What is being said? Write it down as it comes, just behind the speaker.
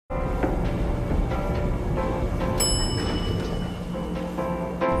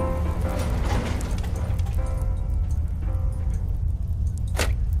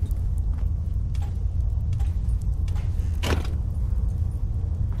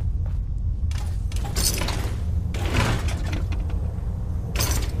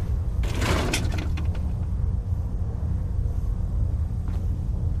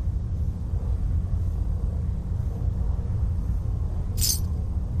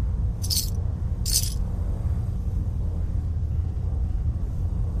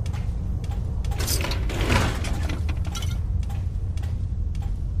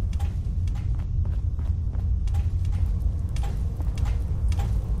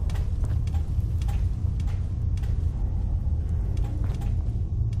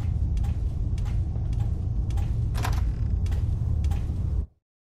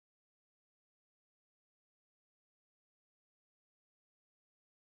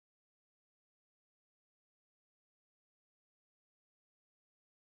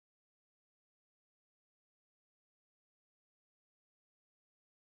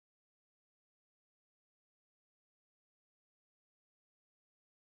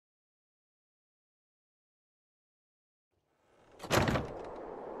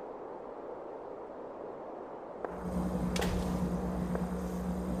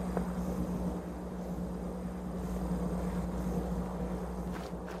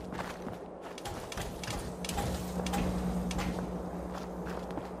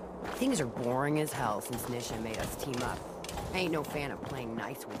Things are boring as hell since Nisha made us team up. I ain't no fan of playing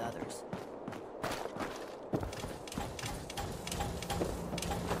nice with others.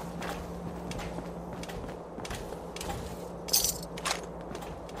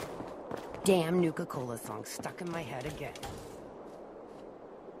 Damn Nuka Cola song stuck in my head again.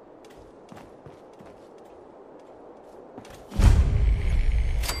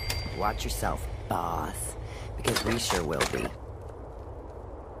 Watch yourself, boss. Because we sure will be.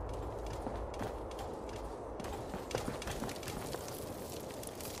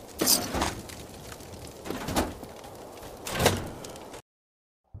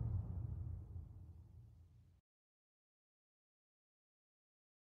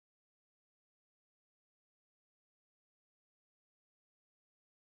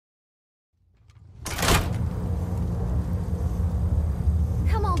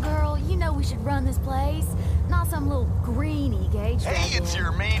 Come on, girl. You know we should run this place. Not some little greenie Gage. Hey, it's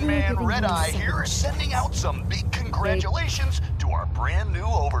your main man, Red Eye here, sending out some big congratulations to our brand new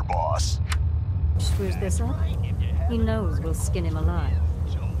overboss. Screws this up, he knows we'll skin him alive.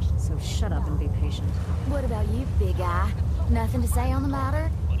 So shut up and be patient. What about you, big guy? Nothing to say on the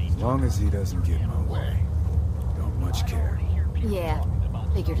matter? As long as he doesn't get in my way. Don't much care. Yeah,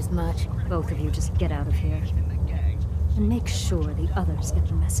 figured as much. Both of you just get out of here. And make sure the others get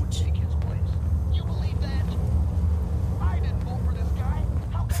the message.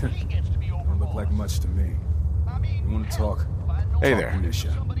 Don't look like much to me. You want to talk? Hey there.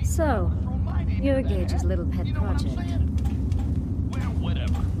 Nisha. So, you're Gage's little pet project.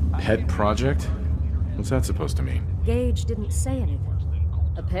 Pet project? What's that supposed to mean? Gage didn't say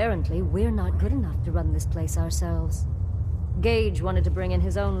anything. Apparently, we're not good enough to run this place ourselves. Gage wanted to bring in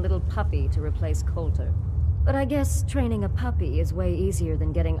his own little puppy to replace Coulter. But I guess training a puppy is way easier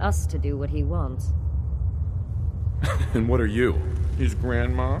than getting us to do what he wants. And what are you? His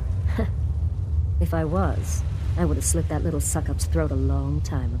grandma? If I was, I would have slit that little suck-up's throat a long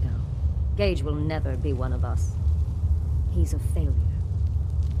time ago. Gage will never be one of us. He's a failure.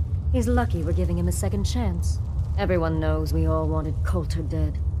 He's lucky we're giving him a second chance. Everyone knows we all wanted Coulter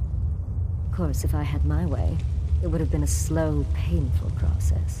dead. Of course, if I had my way, it would have been a slow, painful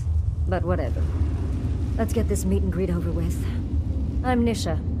process. But whatever. Let's get this meet and greet over with. I'm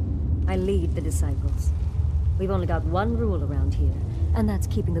Nisha. I lead the Disciples. We've only got one rule around here, and that's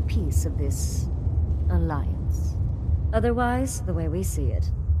keeping the peace of this alliance. Otherwise, the way we see it,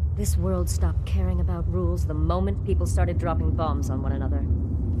 this world stopped caring about rules the moment people started dropping bombs on one another.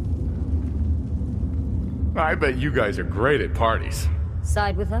 I bet you guys are great at parties.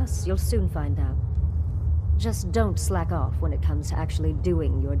 Side with us, you'll soon find out. Just don't slack off when it comes to actually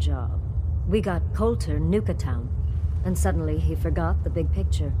doing your job. We got Coulter Nuka Town, and suddenly he forgot the big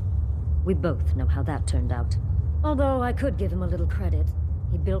picture. We both know how that turned out. Although I could give him a little credit.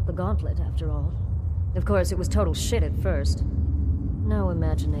 He built the gauntlet, after all. Of course, it was total shit at first. No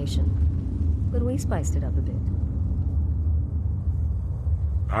imagination. But we spiced it up a bit.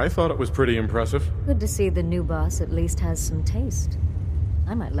 I thought it was pretty impressive. Good to see the new boss at least has some taste.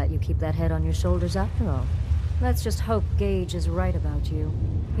 I might let you keep that head on your shoulders after all. Let's just hope Gage is right about you.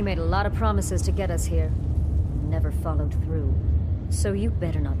 He made a lot of promises to get us here. Never followed through. So you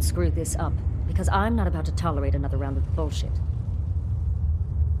better not screw this up, because I'm not about to tolerate another round of bullshit.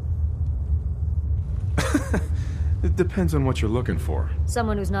 It depends on what you're looking for.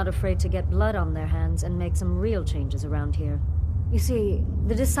 Someone who's not afraid to get blood on their hands and make some real changes around here. You see,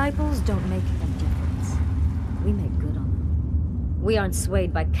 the Disciples don't make a difference. We make good on them. We aren't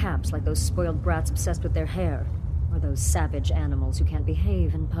swayed by caps like those spoiled brats obsessed with their hair, or those savage animals who can't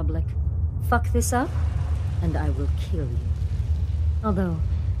behave in public. Fuck this up, and I will kill you. Although,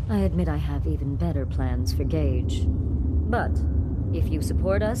 I admit I have even better plans for Gage. But, if you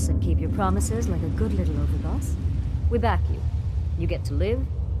support us and keep your promises like a good little overboss, we back you. You get to live,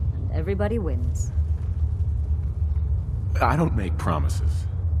 and everybody wins. I don't make promises,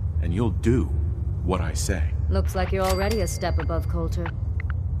 and you'll do what I say. Looks like you're already a step above Coulter.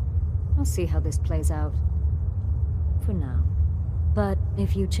 I'll see how this plays out. For now. But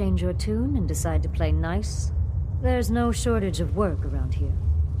if you change your tune and decide to play nice, there's no shortage of work around here.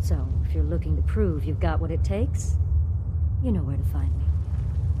 So, if you're looking to prove you've got what it takes, you know where to find me.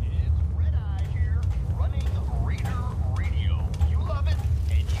 It's Red Eye here, running Raider Radio. You love it,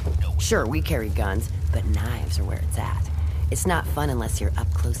 and you know it. Sure, we carry guns, but knives are where it's at. It's not fun unless you're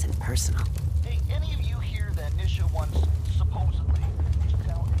up close and personal. Hey, any of you hear that Nisha once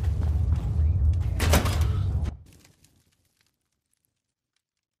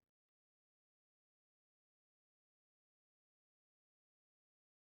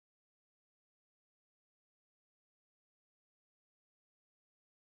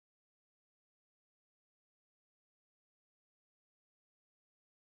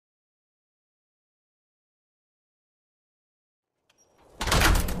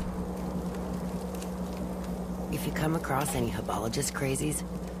If you come across any hebologist crazies,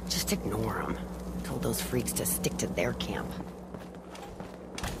 just ignore them. Told those freaks to stick to their camp.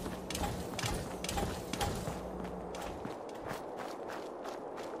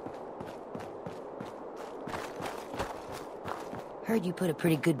 Heard you put a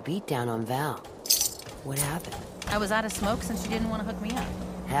pretty good beat down on Val. What happened? I was out of smoke since she didn't want to hook me up.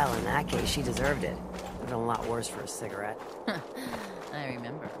 Hell, in that case, she deserved it. Would've been a lot worse for a cigarette. I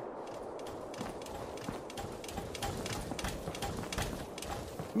remember.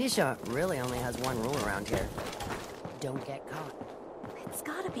 Nisha really only has one rule around here. Don't get caught. It's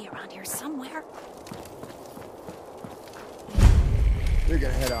gotta be around here somewhere. We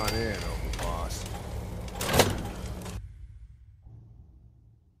can head on in, boss.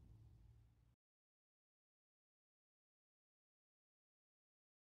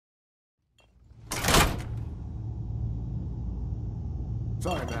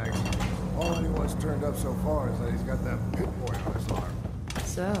 Sorry, Max. All anyone's turned up so far is that he's got that pit boy on his arm.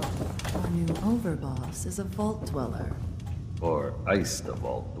 So, our new overboss is a vault dweller. Or iced the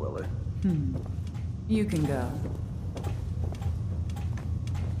vault dweller. You can go.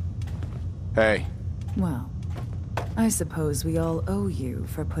 Hey. Well, I suppose we all owe you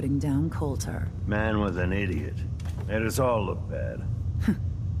for putting down Coulter. Man was an idiot. Made us all look bad.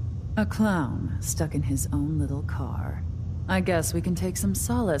 A clown stuck in his own little car. I guess we can take some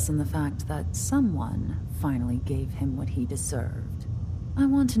solace in the fact that someone finally gave him what he deserved. I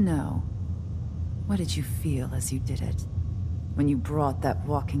want to know, what did you feel as you did it? When you brought that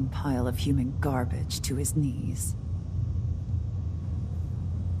walking pile of human garbage to his knees?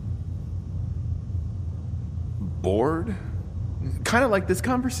 Bored? Kind of like this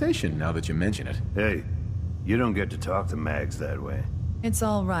conversation, now that you mention it. Hey, you don't get to talk to Mags that way. It's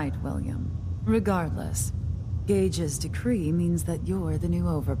all right, William. Regardless, Gage's decree means that you're the new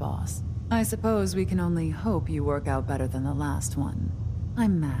overboss. I suppose we can only hope you work out better than the last one.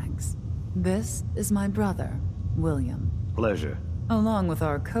 I'm Mags. This is my brother, William. Pleasure. Along with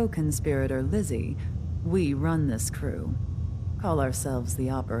our co-conspirator, Lizzie, we run this crew. Call ourselves the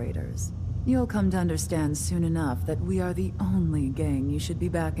Operators. You'll come to understand soon enough that we are the only gang you should be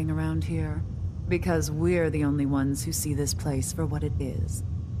backing around here. Because we're the only ones who see this place for what it is.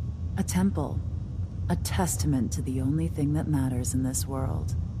 A temple. A testament to the only thing that matters in this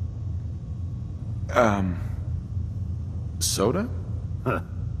world. Soda? Huh.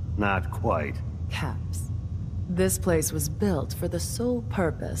 Not quite. Caps. This place was built for the sole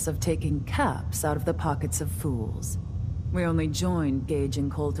purpose of taking caps out of the pockets of fools. We only joined Gage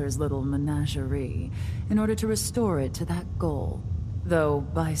and Coulter's little menagerie in order to restore it to that goal, though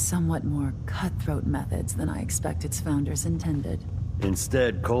by somewhat more cutthroat methods than I expect its founders intended.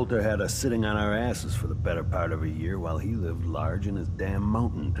 Instead, Coulter had us sitting on our asses for the better part of a year while he lived large in his damn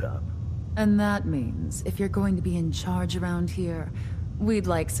mountaintop. And that means, if you're going to be in charge around here, we'd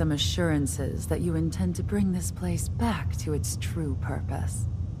like some assurances that you intend to bring this place back to its true purpose.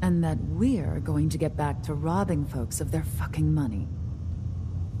 And that we're going to get back to robbing folks of their fucking money.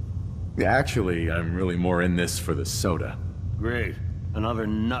 Actually, I'm really more in this for the soda. Great. Another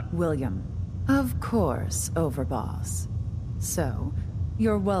nut. William. Of course, Overboss. So,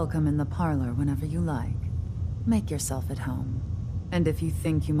 you're welcome in the parlor whenever you like. Make yourself at home. And if you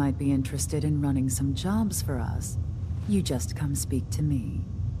think you might be interested in running some jobs for us, you just come speak to me.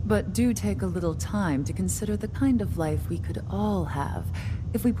 But do take a little time to consider the kind of life we could all have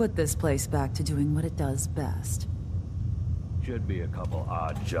if we put this place back to doing what it does best. Should be a couple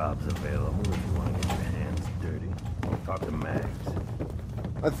odd jobs available if you want to get your hands dirty. Talk to Mags.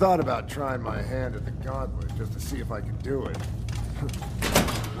 I thought about trying my hand at the gauntlet just to see if I could do it.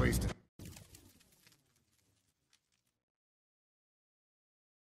 Wasted.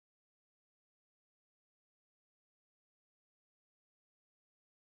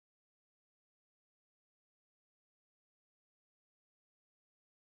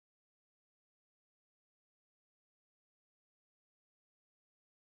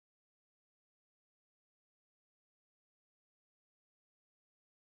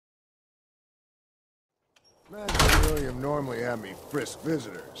 Master William normally had me frisk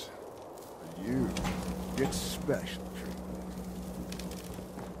visitors. But you get special treatment.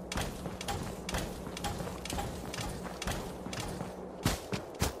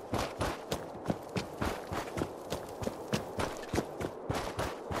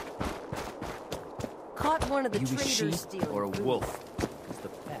 Caught one of the You a traders sheep stealing or a food. wolf? It's the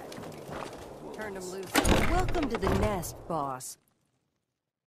pack. Turned him loose. Welcome to the nest, boss.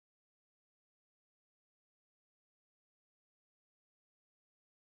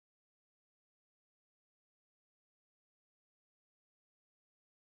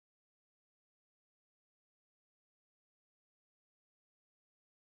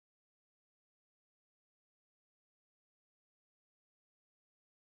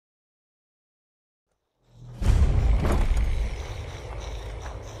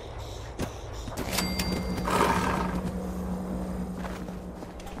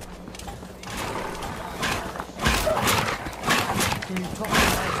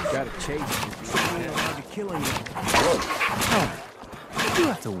 killing you. Tell me, did you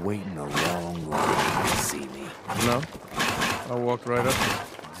have to wait in a long line to see me? No. I walked right up to you.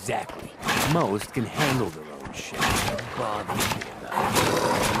 Exactly. Most can handle their own shit. Don't bother me about it.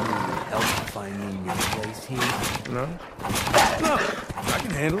 Help finding a new place here? No? No. I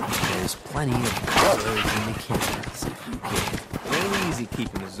can handle it. There's plenty of colors in the campus if you can. It ain't easy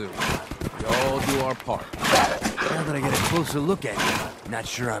keeping a zoo. We all do our part. Now that I get a closer look at you, not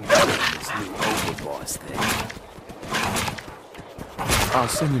sure I'm good at this new overboss thing. I'll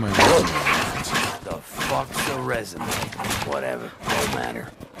send you my resume. The fuck's a resume? Whatever, don't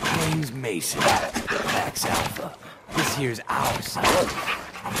matter. Name's Mason, Pax Alpha. This here's our side.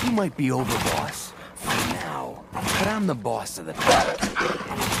 You might be overboss for now, but I'm the boss of the pack,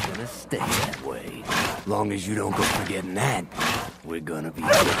 and it's gonna stay that way. Long as you don't go forgetting that, we're gonna be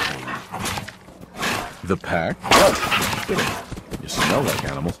fine. The pack? You smell like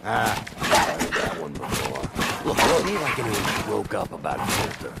animals. I've heard that one before. Look, it ain't like anyone broke up about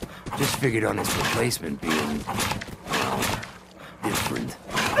Coulter. Just figured on his replacement being, well, different.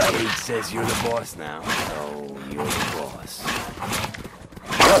 Gage says you're the boss now, so you're the boss.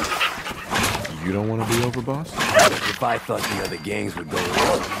 You don't want to be overboss? If I thought the other gangs would go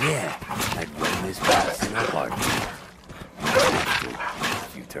along, yeah, I'd run this place in a heartbeat.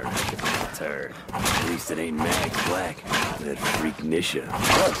 If you turn out to be a turd, at least it ain't Max Black, that freak Nisha.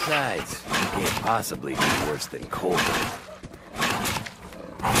 Besides, you can't possibly be worse than Coulter.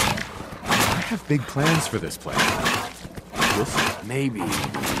 I have big plans for this place. You'll see. Maybe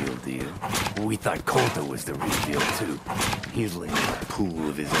the real deal. We thought Coulter was the real deal, too. He was laying in a pool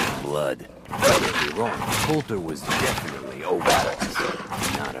of his own blood. Don't get me wrong, Coulter was definitely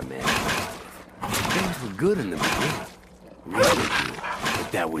overboss, not a man. Things were good in the beginning. Really good.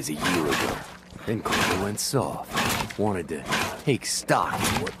 But that was a year ago. Then Coulter went soft. Wanted to take stock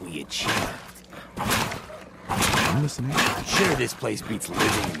in what we achieved. I'm listening. Sure, this place beats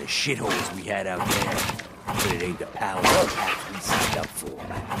living in the shitholes we had out there. But it ain't the pals and packs we signed up for.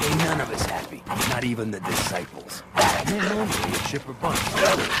 Ain't none of us happy, not even the disciples. And they're normally a chipper bunch,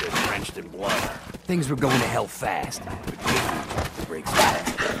 they're drenched in blood. Things were going to hell fast, but Gage breaks back.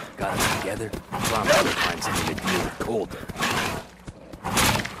 Got us together, promised to find something to deal with Coulter.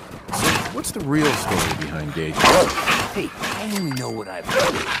 So, what's the real story behind Gage? Hey, I only know what I've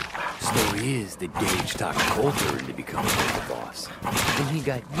heard. Story is that Gage talked Coulter into becoming the boss. And he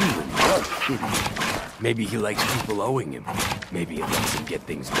got you involved, didn't he? Maybe he likes people owing him. Maybe it lets him get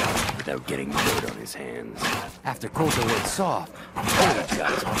things done without getting dirt on his hands. After Coulter went soft, Gage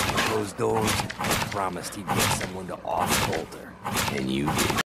got us behind closed doors and promised he'd get someone to off Coulter. And you did.